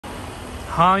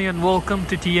Hi and welcome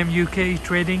to TM UK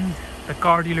Trading, the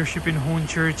car dealership in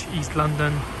Hornchurch, East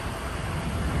London.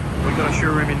 We got a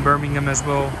showroom in Birmingham as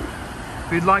well.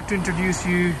 We'd like to introduce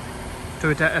you to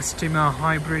Toyota Estima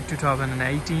Hybrid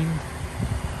 2018.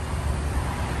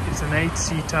 It's an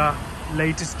 8-seater,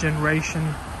 latest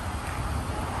generation.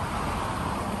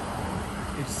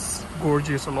 It's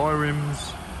gorgeous alloy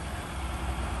rims,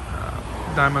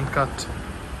 diamond cut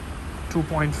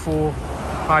 2.4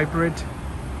 hybrid.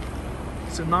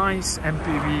 It's a nice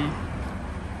MPV.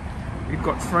 We've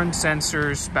got front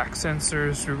sensors, back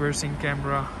sensors, reversing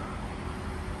camera.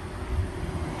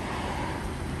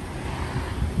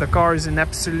 The car is in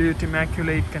absolute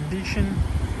immaculate condition.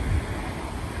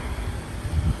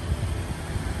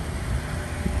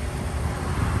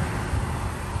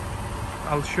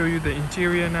 I'll show you the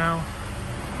interior now.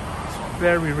 It's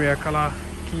very rare color,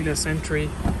 keyless entry.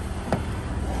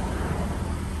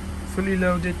 Fully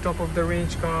loaded, top of the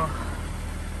range car.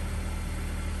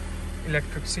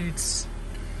 Electric seats.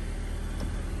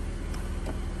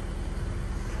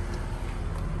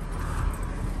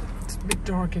 It's a bit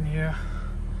dark in here.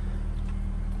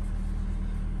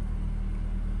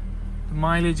 The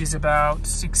mileage is about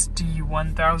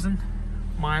 61,000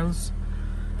 miles,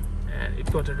 and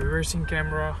it got a reversing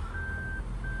camera.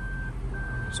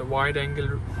 It's a wide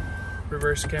angle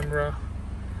reverse camera.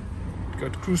 It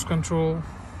got cruise control,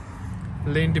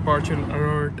 lane departure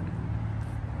alert.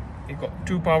 It got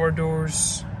 2 power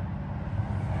doors.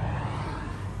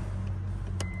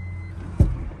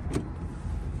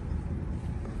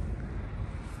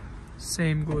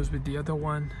 Same goes with the other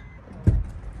one.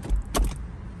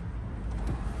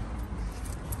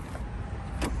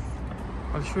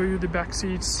 I'll show you the back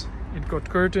seats. It got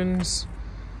curtains.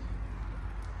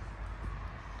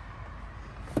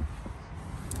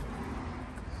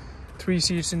 Three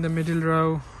seats in the middle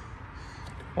row.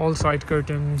 All side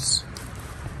curtains.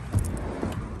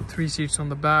 3 seats on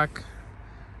the back.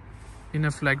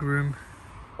 Enough leg room.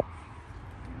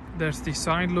 That's the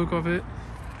side look of it.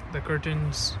 The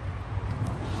curtains,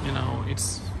 you know,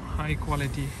 it's high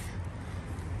quality.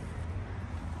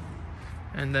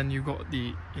 And then you got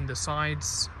the in the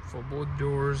sides for both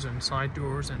doors and side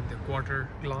doors, and the quarter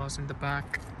glass in the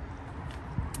back.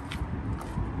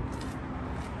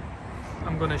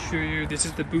 I'm gonna show you, this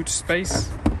is the boot space.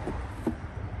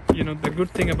 You know, the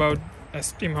good thing about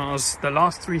Estima's, the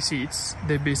last 3 seats,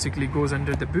 they basically goes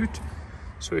under the boot.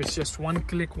 So it's just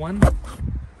click 1,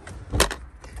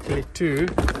 click 2,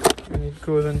 and it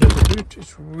goes under the boot.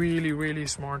 It's really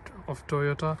smart of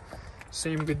Toyota.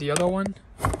 Same with the other one.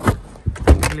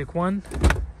 Click 1,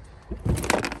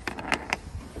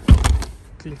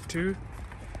 click 2,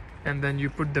 and then you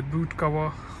put the boot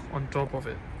cover on top of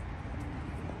it.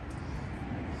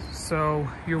 So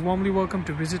you're warmly welcome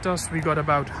to visit us. We got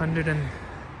about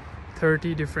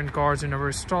 130 different cars in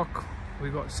our stock. We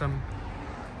got some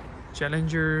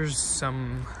Challengers,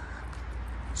 some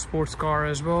sports car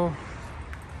as well,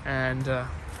 and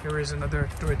here is another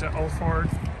Toyota Alphard.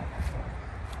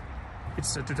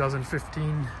 It's a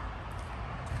 2015.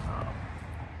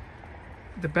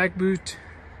 The back boot,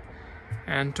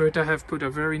 and Toyota have put a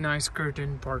very nice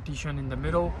curtain partition in the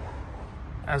middle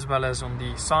as well as on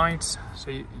the sides,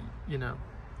 so you know,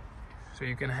 so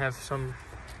you can have some.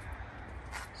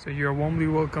 So you're warmly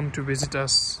welcome to visit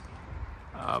us.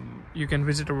 You can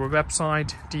visit our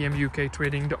website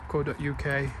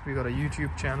tmuktrading.co.uk. we got a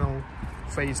YouTube channel,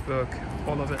 Facebook,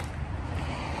 all of it.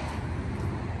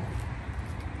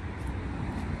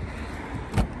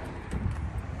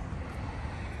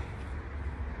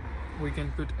 We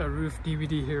can put a roof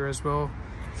DVD here as well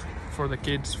for the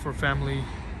kids, for family.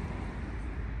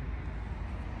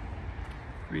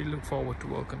 We look forward to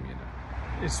welcome you.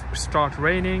 It's start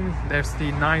raining. That's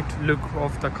the night look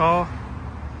of the car.